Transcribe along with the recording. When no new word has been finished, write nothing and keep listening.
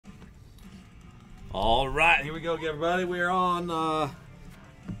All right, here we go, everybody. We are on to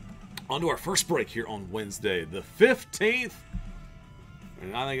our first break here on Wednesday, the 15th.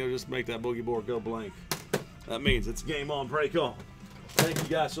 And I think I'll just make that boogie board go blank. That means it's game on, break on. Thank you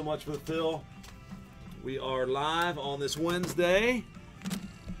guys so much for the fill. We are live on this Wednesday.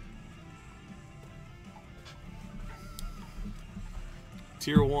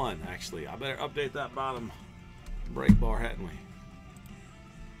 Tier 1, actually. I better update that bottom break bar, hadn't we?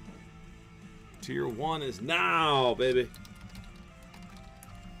 Tier 1 is now, baby.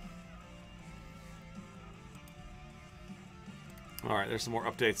 All right, there's some more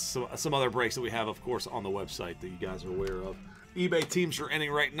updates. Some other breaks that we have, of course, on the website that you guys are aware of. eBay teams are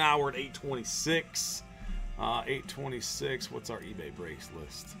ending right now. We're at 826. 826. What's our eBay breaks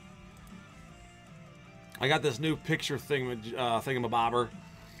list? I got this new picture thingamabobber.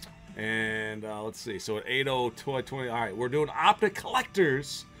 And let's see. So at 8020. All right, we're doing Optic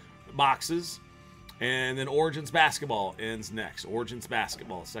Collectors boxes. And then Origins Basketball ends next. Origins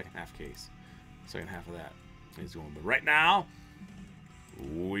Basketball, second half case. Second half of that is going. But right now,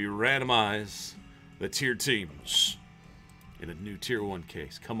 we randomize the tier teams in a new tier 1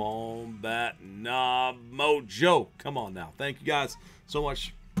 case. Come on, Bat Knob Mojo. Come on now. Thank you guys so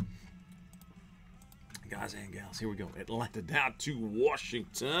much. Guys and gals, here we go. Atlanta down to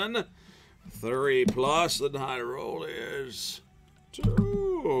Washington. 3 plus. The high roll is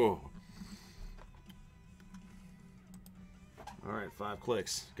 2. All right, 5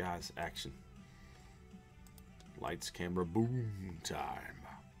 clicks. Guys, action. Lights, camera, boom time.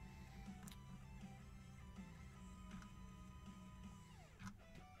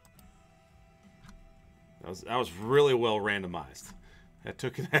 That was really well randomized. That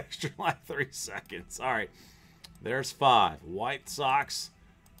took an extra like 3 seconds. All right, there's 5. White Sox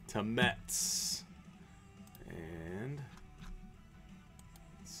to Mets. And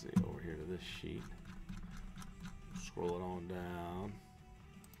let's see, over here to this sheet. Scroll it on down.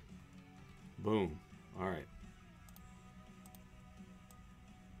 Boom. All right.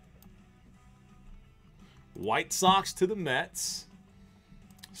 White Sox to the Mets.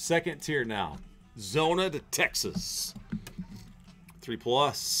 Second tier now. Zona to Texas. 3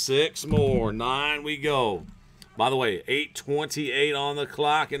 plus. 6 more. 9 we go. By the way, 8:28 on the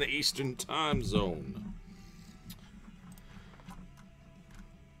clock in the Eastern Time Zone.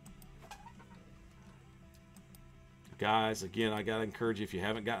 Guys, again, I got to encourage you, if you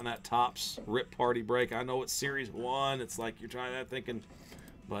haven't gotten that Topps Rip Party break, I know it's Series 1. It's like you're trying that thinking,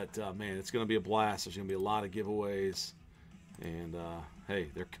 but, man, it's going to be a blast. There's going to be a lot of giveaways. And, hey,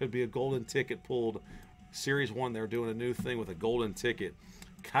 there could be a golden ticket pulled. Series 1, they're doing a new thing with a golden ticket.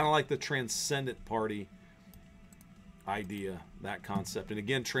 Kind of like the Transcendent Party idea, that concept. And,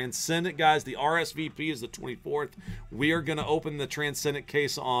 again, Transcendent, guys, the RSVP is the 24th. We are going to open the Transcendent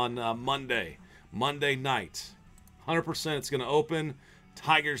case on Monday night. 100% it's going to open.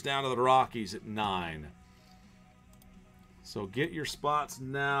 Tigers down to the Rockies at 9. So get your spots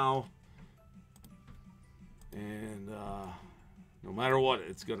now. And no matter what,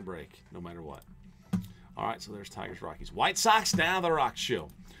 it's going to break. No matter what. All right, so there's Tigers, Rockies. White Sox down to the Rock Show.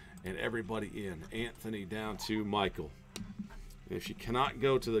 And everybody in. Anthony down to Michael. And if you cannot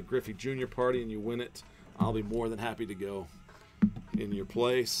go to the Griffey Jr. party and you win it, I'll be more than happy to go in your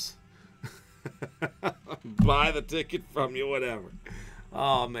place. Buy the ticket from you, whatever.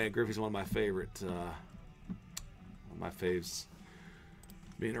 Oh man, Griffey's one of my faves.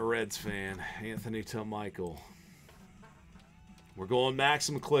 Being a Reds fan, Anthony to Michael. We're going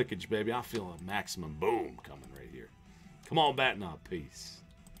maximum clickage, baby. I feel a maximum boom coming right here. Come on, Bat Knob, peace.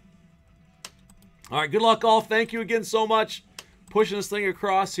 All right, good luck, all. Thank you again so much. Pushing this thing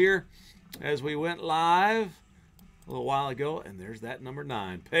across here as we went live a little while ago, and there's that number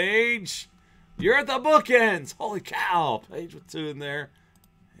 9, Paige. You're at the bookends. Holy cow. Page with 2 in there.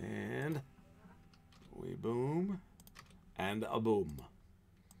 And we boom. And a boom.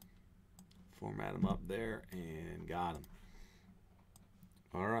 Format them up there and got them.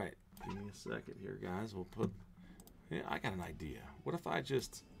 All right. Give me a second here, guys. We'll put... Yeah, I got an idea. What if I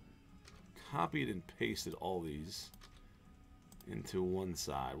just copied and pasted all these into one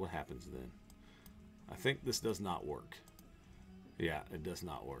side? What happens then? I think this does not work. Yeah, it does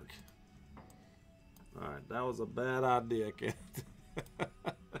not work. All right, that was a bad idea, Kent.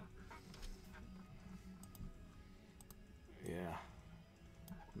 Yeah.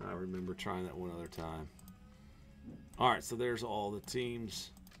 I remember trying that one other time. All right, so there's all the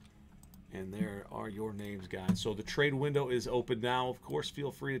teams. And there are your names, guys. So the trade window is open now. Of course,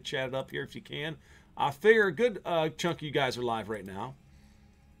 feel free to chat it up here if you can. I figure a good chunk of you guys are live right now.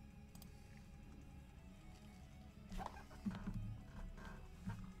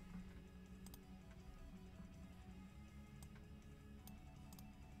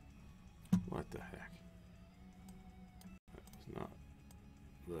 What the heck? It's not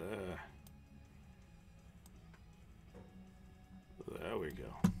there. There we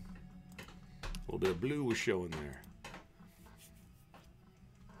go. A little bit of blue was showing there.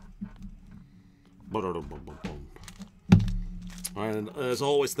 All right, and as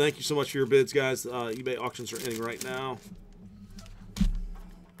always, thank you so much for your bids, guys. eBay auctions are ending right now.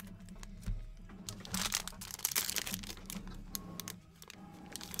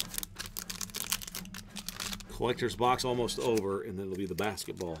 Collector's box almost over, and then it'll be the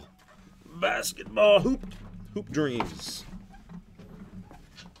basketball. Basketball hoop dreams.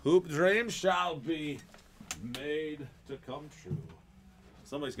 Hoop dreams shall be made to come true.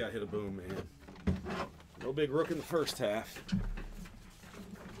 Somebody's got to hit a boom, man. No big rook in the first half.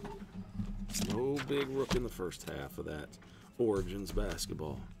 No big rook in the first half of that Origins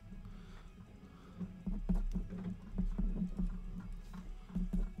basketball.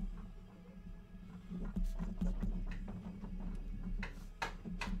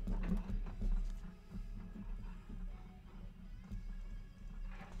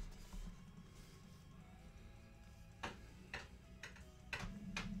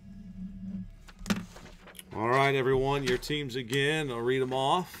 All right, everyone, your teams again. I'll read them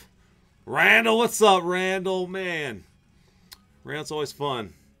off. Randall, what's up, Randall? Man, Randall's always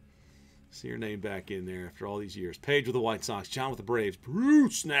fun. See your name back in there after all these years. Paige with the White Sox, John with the Braves,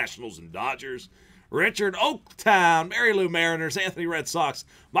 Bruce Nationals and Dodgers, Richard Oaktown, Mary Lou Mariners, Anthony Red Sox,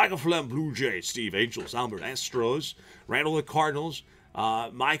 Michael Flem Blue Jays, Steve Angels, Albert Astros, Randall with the Cardinals,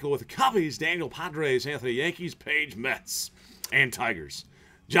 Michael with the Cubbies, Daniel Padres, Anthony Yankees, Paige Mets and Tigers.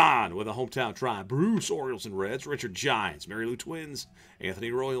 John with the Hometown Tribe, Bruce Orioles and Reds, Richard Giants, Mary Lou Twins,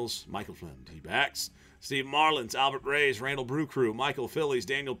 Anthony Royals, Michael Flynn D-backs, Steve Marlins, Albert Rays, Randall Brew Crew, Michael Phillies,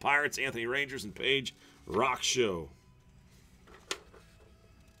 Daniel Pirates, Anthony Rangers, and Paige Rock Show.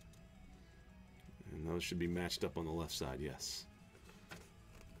 And those should be matched up on the left side, yes.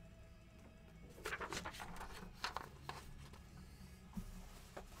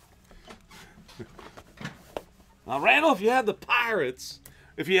 Now, Randall, if you had the Pirates,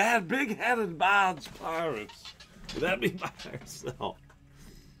 if you had big-headed Bonds Pirates, would that be by yourself?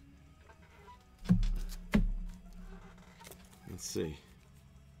 Let's see.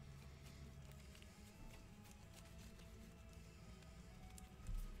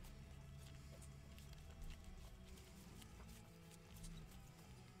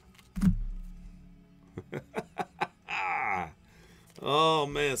 Oh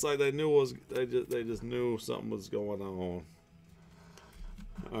man, it's like they knew was they just knew something was going on.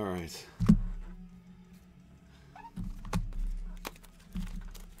 All right.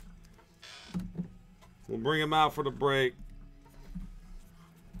 We'll bring him out for the break.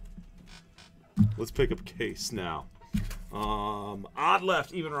 Let's pick up case now. Odd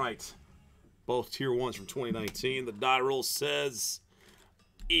left, even right. Both tier 1s from 2019. The die roll says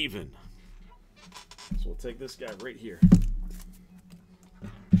even. So we'll take this guy right here.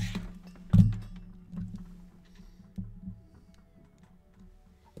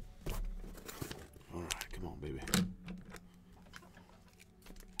 All right, come on, baby.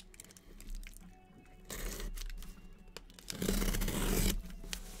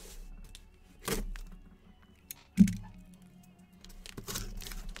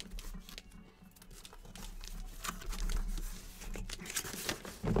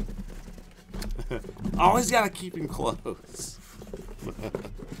 Always got to keep him close.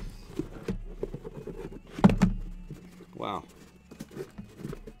 Wow.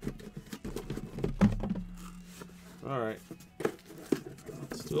 All right.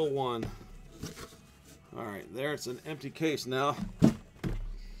 Still one. All right, there it's an empty case now.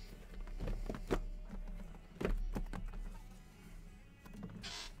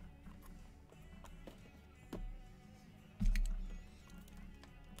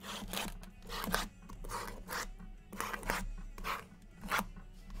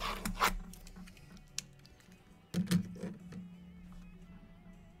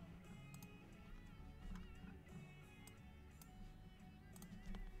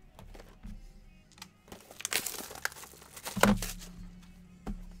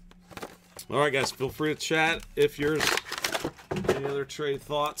 All right, guys, feel free to chat if yours any other trade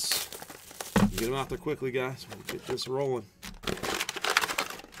thoughts. Get them out there quickly, guys. We'll get this rolling.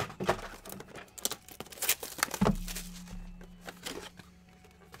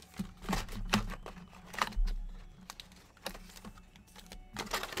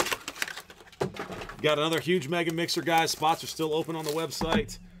 Got another huge mega mixer, guys. Spots are still open on the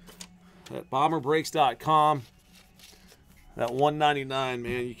website at bomberbreaks.com. That $199,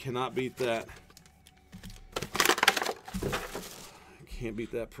 man, you cannot beat that. can't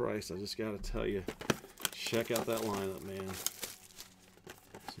beat that price. I just got to tell you, check out that lineup, man.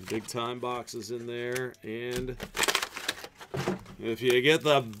 Some big time boxes in there, and if you get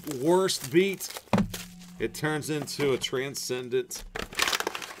the worst beat, it turns into a transcendent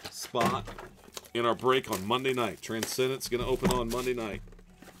spot in our break on Monday night. Transcendent's going to open on Monday night.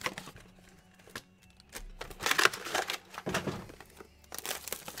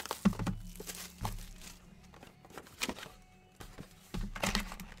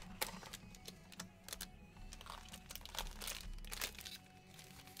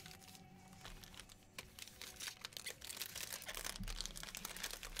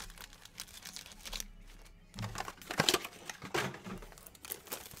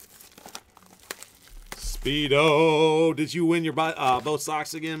 Speedo, did you win your both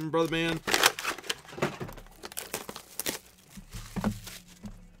socks again, brother man?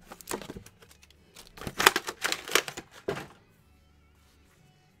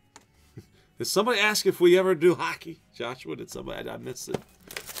 Did somebody ask if we ever do hockey? Joshua, did somebody? I missed it.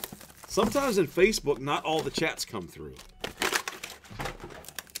 Sometimes in Facebook, not all the chats come through.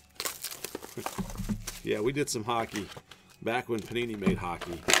 Yeah, we did some hockey back when Panini made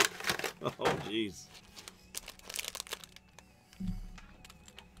hockey. Oh, jeez.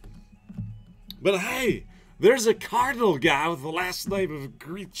 But hey, there's a Cardinal guy with the last name of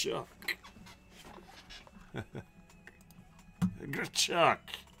Grichuk. Grichuk.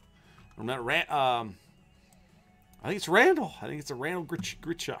 I'm not I think it's Randall. I think it's a Randall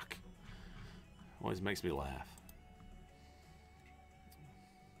Grichuk. Always makes me laugh.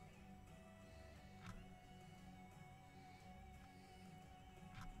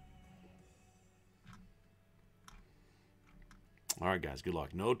 All right, guys. Good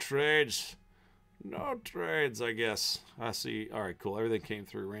luck. No trades. No trades, I guess. I see. All right, cool. Everything came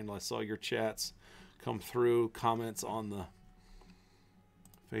through. Randall, I saw your chats come through, comments on the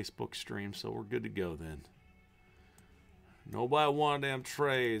Facebook stream, so we're good to go then. Nobody wanted them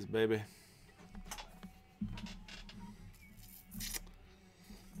trades, baby.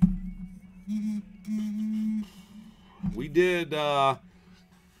 We did, the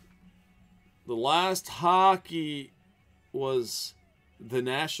last hockey was the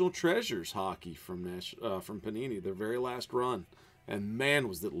National Treasures hockey from Panini, their very last run. And man,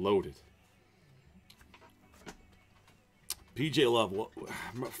 was it loaded. PJ Love,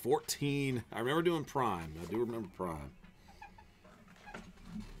 14. I remember doing Prime. I do remember Prime.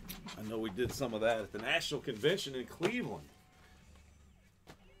 I know we did some of that at the National Convention in Cleveland.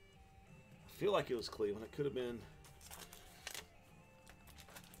 I feel like it was Cleveland. It could have been.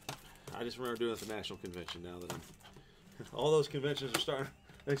 I just remember doing it at the National Convention now that I'm. All those conventions are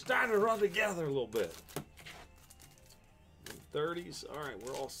starting to run together a little bit. 30s. All right,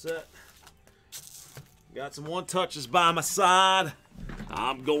 we're all set. Got some one touches by my side.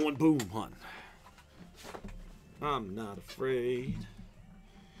 I'm going boom hunting. I'm not afraid.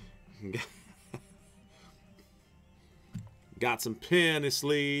 Got some penny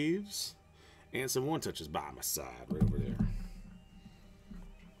sleeves and some one touches by my side right over there.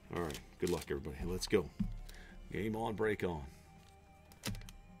 All right, good luck, everybody. Let's go. Game on, break on.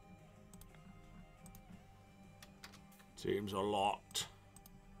 Teams are locked.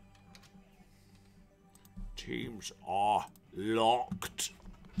 Teams are locked.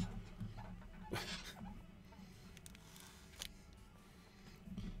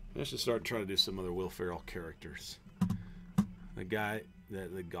 I should start trying to do some other Will Ferrell characters. The guy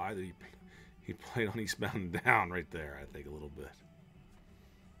that he played on Eastbound and Down right there, I think a little bit.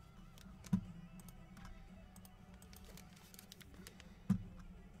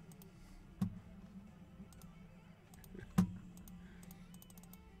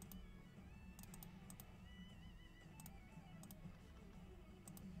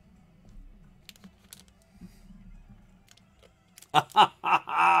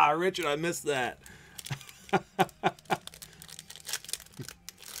 Richard, I missed that.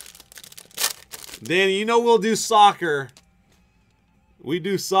 Danny, you know we'll do soccer. We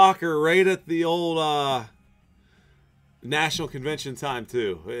do soccer right at the old National Convention time,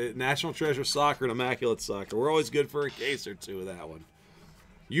 too. National Treasure Soccer and Immaculate Soccer. We're always good for a case or two of that one.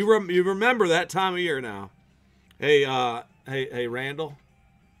 You remember that time of year now. Hey, hey, Randall.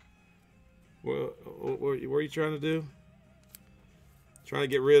 What are you trying to do? Trying to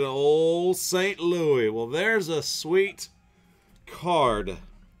get rid of old St. Louis. Well, there's a sweet card.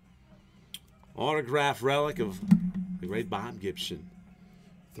 Autographed relic of the great Bob Gibson.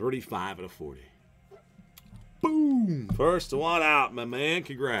 35 out of 40. Boom! First one out, my man.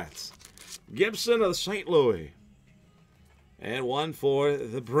 Congrats. Gibson of St. Louis. And one for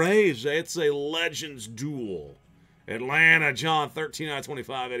the Braves. It's a Legends duel. Atlanta, John, 13 out of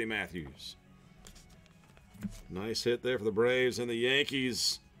 25, Eddie Matthews. Nice hit there for the Braves and the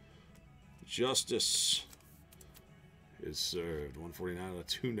Yankees. Justice is served. 149 out of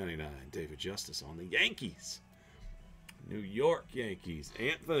 299. David Justice on the Yankees. New York Yankees.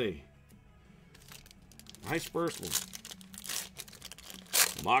 Anthony. Nice first one.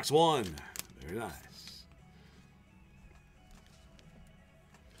 Box 1. Very nice.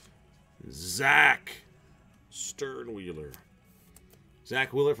 Zach Sternwheeler.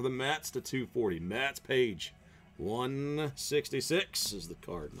 Zach Wheeler for the Mets to 240. Mets page 166 is the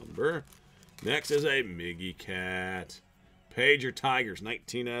card number. Next is a Miggy Cat. Pager Tigers,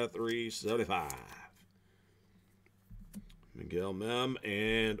 19 out of 375. Miguel Mem.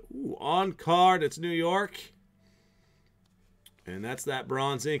 And on card, it's New York. And that's that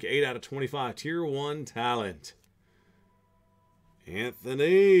Bronze Ink, 8 out of 25. Tier 1 talent.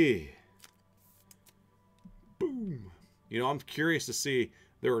 Anthony. Boom. You know, I'm curious to see.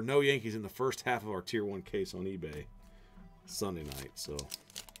 There were no Yankees in the first half of our Tier 1 case on eBay Sunday night. So,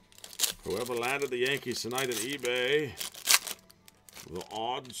 whoever landed the Yankees tonight on eBay, the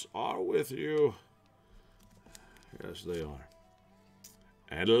odds are with you. Yes, they are.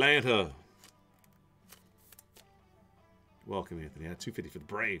 Atlanta. Welcome, Anthony. 250 for the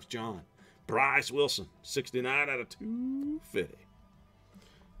Braves. John. Bryce Wilson. 69 out of 250.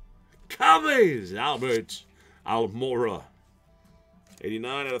 Cubbies. Albert Almora.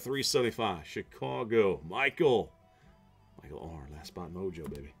 89 out of 375. Chicago. Michael R. Last spot mojo,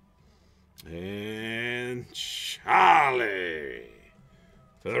 baby. And Charlie.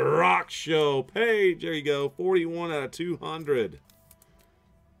 For the Rock Show. Page. There you go. 41 out of 200.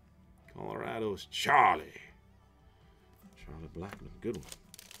 Colorado's Charlie. Charlie Blackman. Good one.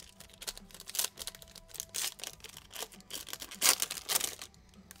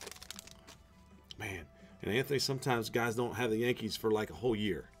 Man. And Anthony, sometimes guys don't have the Yankees for like a whole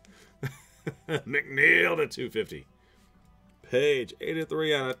year. McNeil to 250. Page,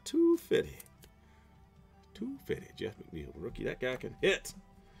 83 out of 250. 250. Jeff McNeil, rookie. That guy can hit.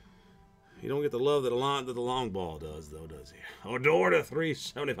 You don't get the love that the long ball does, though, does he? Odor to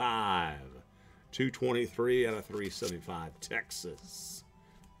 375. 223 out of 375. Texas.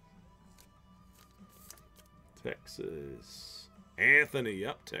 Anthony,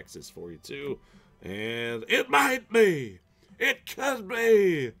 yep, Texas for you, too. And it might be. It could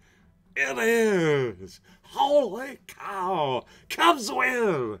be. It is. Holy cow. Cubs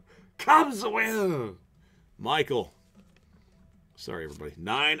win. Cubs win. Michael. Sorry, everybody.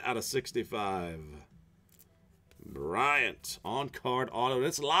 9 out of 65. Bryant. On card auto.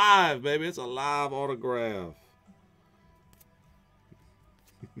 It's live, baby. It's a live autograph.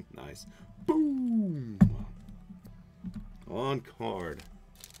 Nice. Boom. On card.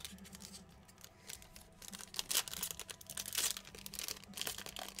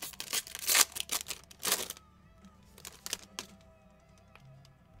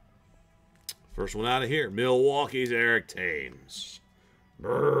 First one out of here. Milwaukee's Eric Thames.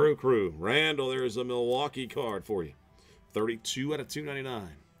 Brew Crew. Randall, there's a Milwaukee card for you. 32 out of 299.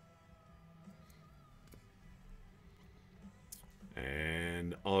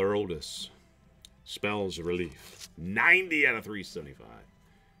 And Aroldis. Spells relief. 90 out of 375.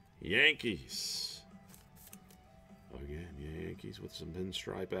 Yankees. Again, Yankees with some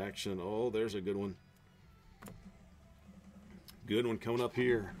pinstripe action. Oh, there's a good one. Good one coming up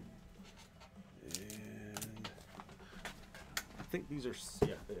here. And I think these are,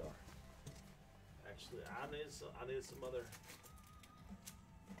 yeah, they are. Actually, I need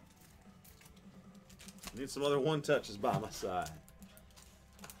some other one touches by my side.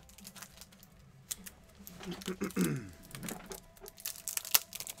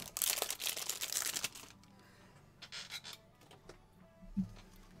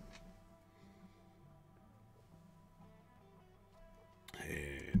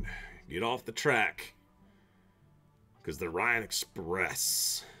 And get off the track, because the Ryan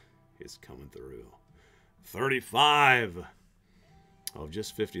Express is coming through. 35 of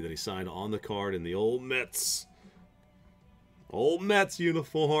just 50 that he signed on the card in the old Mets. Old Mets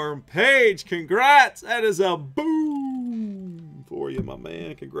uniform. Page, congrats. That is a boom for you, my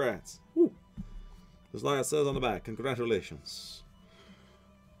man. Congrats. Woo. Just like it says on the back, congratulations.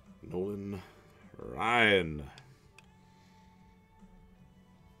 Nolan Ryan.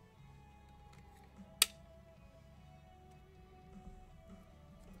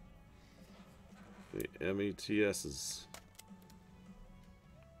 The METS's.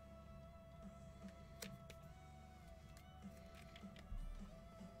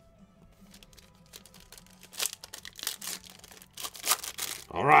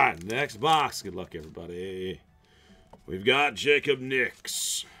 All right, next box. Good luck, everybody. We've got Jacob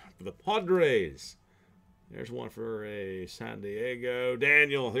Nix for the Padres. There's one for a San Diego.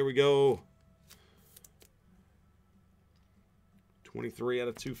 Daniel, here we go. 23 out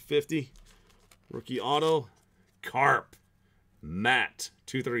of 250. Rookie auto. Carp. Matt.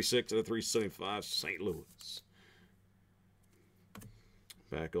 236 out of 375. St. Louis.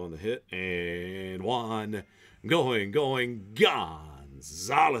 Back on the hit. And one. Going.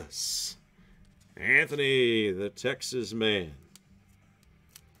 Gonzalez. Anthony, the Texas man.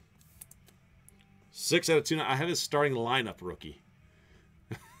 6 out of 2. I have his starting lineup rookie.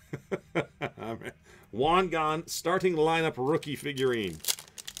 Juan Gon, starting lineup rookie figurine.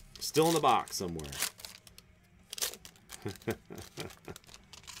 Still in the box somewhere.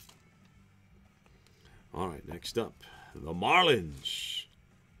 All right, next up, the Marlins.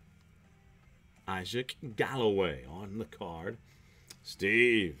 Isaac Galloway on the card.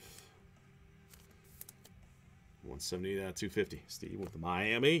 Steve. 178 out of 250. Steve with the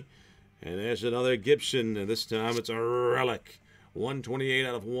Miami. And there's another Gibson, and this time it's a relic. 128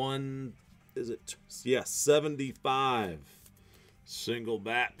 out of 1. Is it? Yeah, 75. Single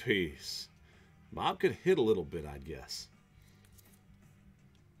bat piece. Bob could hit a little bit, I'd guess.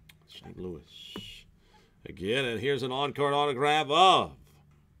 St. Louis. Again, and here's an on-card autograph of.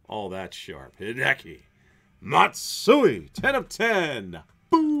 Oh, that's sharp. Hideki. Matsui. 10 of 10.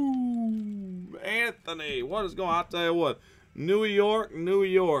 Boom. Anthony. What is going on? I'll tell you what. New York.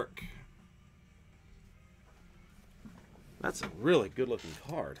 That's a really good-looking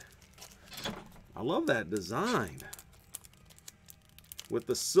card. I love that design. With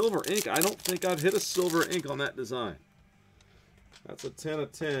the silver ink, I don't think I've hit a silver ink on that design. That's a 10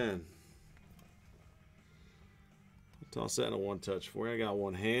 of 10. I'll toss that in a one-touch for you. I got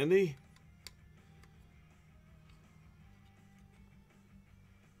one handy.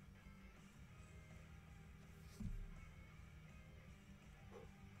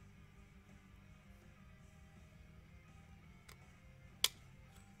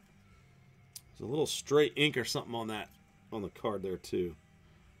 There's a little stray ink or something on that, on the card there too.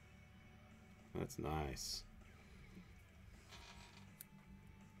 That's nice.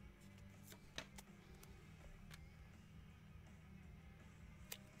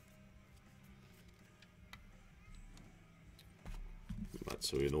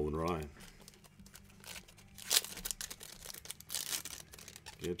 Matsui and Nolan Ryan.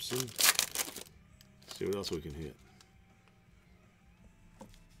 Gibson. Let's see what else we can hit.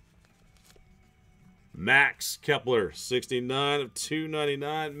 Max Kepler, 69 of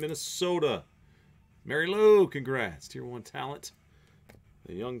 299, Minnesota. Mary Lou, congrats. Tier 1 talent.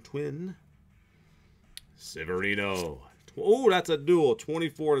 The young twin. Severino. Oh, that's a duel.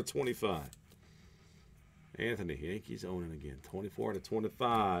 24 to 25. Anthony, Yankees owning again. 24 to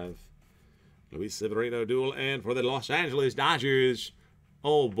 25. Luis Severino duel. And for the Los Angeles Dodgers.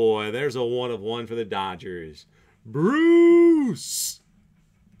 Oh, boy. There's a 1 of 1 for the Dodgers. Bruce.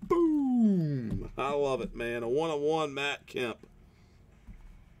 Boom. I love it, man. A 1 of 1 Matt Kemp.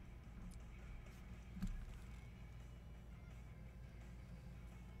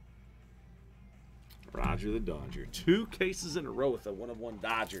 Roger the Dodger. 2 cases in a row with a 1 of 1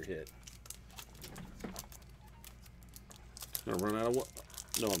 Dodger hit. Gonna run out of what?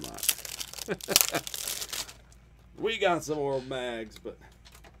 No, I'm not. We got some more mags, but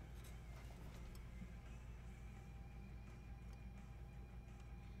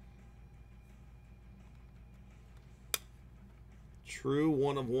true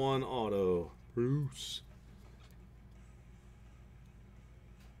 1 of 1 auto. Bruce.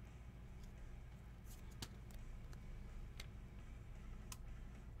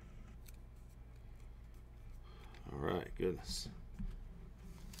 All right, goodness.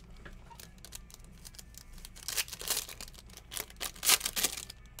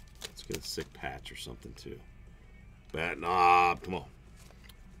 Let's get a sick patch or something too. Bat knob, come on.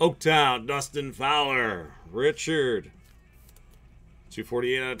 Oaktown, Dustin Fowler, Richard.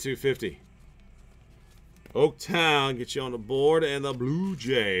 248 out of 250. Oaktown gets you on the board, and the Blue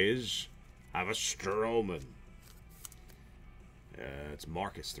Jays have a Stroman. It's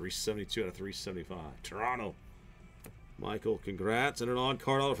Marcus, 372 out of 375. Toronto. Michael, congrats. And an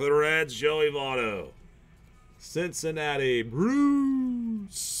on-card auto for the Reds, Joey Votto. Cincinnati,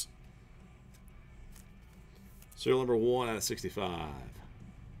 Bruce. Serial number 1 out of 65.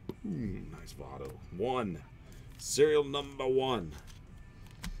 Nice Votto. 1. Serial number 1.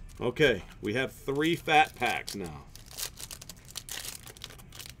 Okay, we have 3 fat packs now.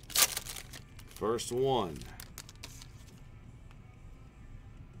 First one.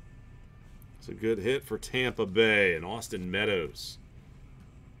 It's a good hit for Tampa Bay and Austin Meadows.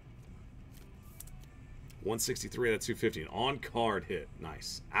 163 out of 250. An on-card hit.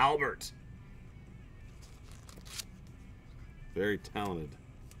 Nice. Albert. Very talented.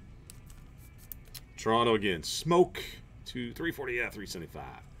 Toronto again. Smoke. 340 out of 375.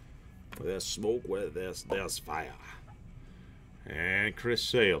 Where there's smoke, where there's fire. And Chris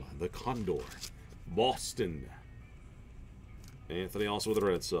Sale, the Condor. Boston. Anthony also with the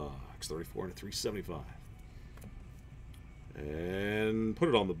Red Sox. 34 out of 375. And put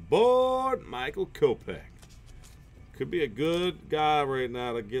it on the board. Michael Kopech. Could be a good guy right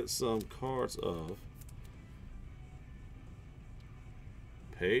now to get some cards of.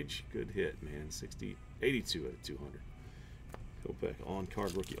 Page, good hit, man. 82 out of 200. Kopech on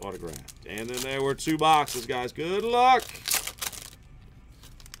card rookie autographed. And then there were 2 boxes, guys. Good luck.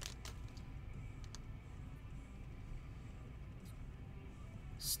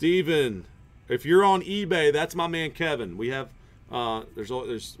 Steven, if you're on eBay, that's my man Kevin. We have there's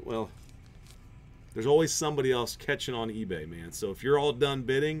always somebody else catching on eBay, man. So if you're all done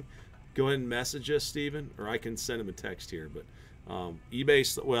bidding, go ahead and message us, Steven, or I can send him a text here. But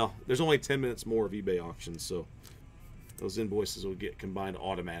eBay, well, there's only 10 minutes more of eBay auctions, so those invoices will get combined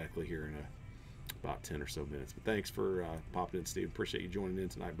automatically here in about 10 or so minutes. But thanks for popping in, Steve. Appreciate you joining in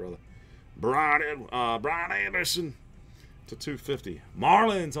tonight, brother. Brian Anderson to 250.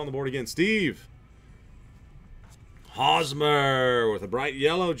 Marlins on the board again. Steve. Hosmer with a bright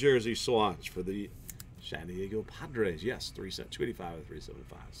yellow jersey swatch for the San Diego Padres. Yes, 285 out of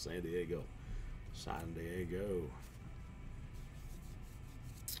 375. San Diego.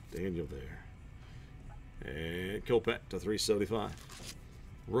 Daniel there. And Kopech to 375.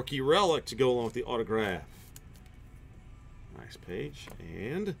 Rookie relic to go along with the autograph. Nice page.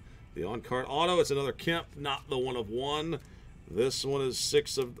 And the on-card auto. It's another Kemp, not the 1 of 1. This one is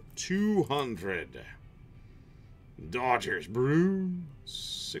 6 of 200. Dodgers, brew.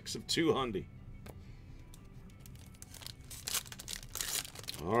 6 of 200.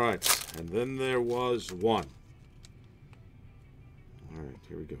 All right. And then there was 1. All right,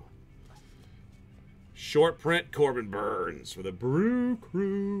 here we go. Short print Corbin Burns for the Brew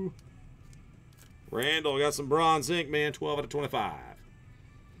Crew. Randall got some bronze ink, man. 12 out of 25.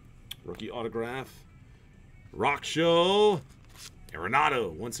 Rookie autograph. Rock Show. Arenado.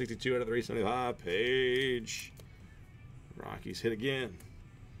 162 out of 375. Page. Rockies hit again.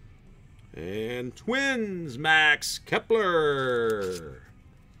 And Twins, Max Kepler.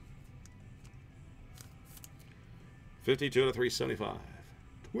 52 out of 375.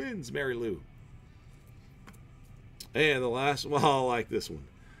 Twins, Mary Lou. And the last one, I like this one.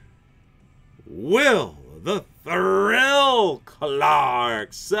 Will the Thrill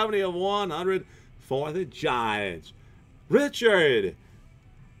Clark. 70 of 100 for the Giants. Richard.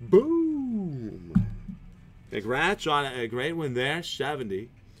 Boom. Congrats on a great one there. 70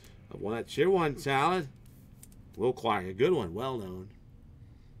 of 1 at Tier 1 talent. Will Clark, a good one. Well known.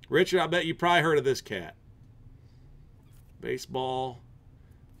 Richard, I bet you probably heard of this cat. Baseball.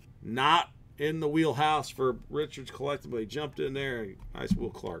 Not in the wheelhouse for Richard's collectible. He jumped in there. Nice Will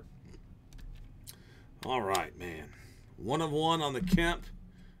Clark. All right, man. 1 of 1 on the Kemp.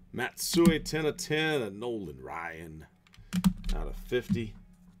 Matsui 10 of 10. And Nolan Ryan out of 50.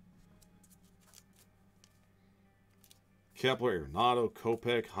 Kepler, Arenado,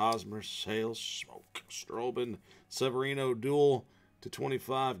 Kopech, Hosmer, Sales, Smoke, Strobin, Severino dual to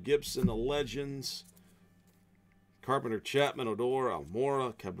 25. Gibson, the Legends. Carpenter, Chapman, Odor,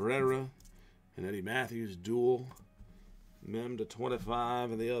 Almora, Cabrera, and Eddie Matthews dual. Mem to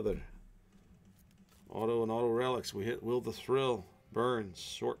 25 and the other. Auto and auto relics. We hit Will the Thrill, Burns,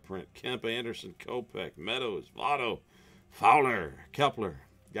 short print, Kemp, Anderson, Kopech, Meadows, Votto, Fowler, Kepler,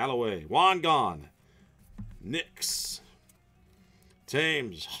 Galloway, Wangon, Nix,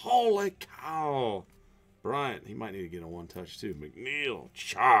 Thames. Holy cow. Bryant, he might need to get a 1 touch too. McNeil,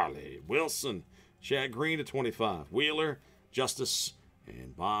 Charlie, Wilson, Chad Green to 25. Wheeler, Justice,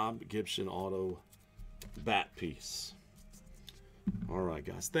 and Bob Gibson auto bat piece. All right,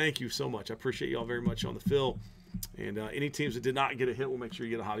 guys. Thank you so much. I appreciate you all very much on the fill. And any teams that did not get a hit, we'll make sure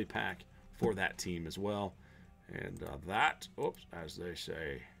you get a hobby pack for that team as well. And that, oops, as they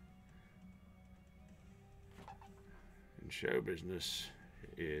say in show business,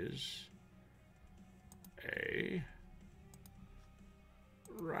 is a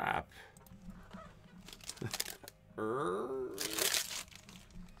wrap. All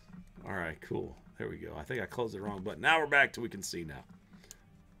right, cool. There we go. I think I closed the wrong button. Now we're back till we can see now.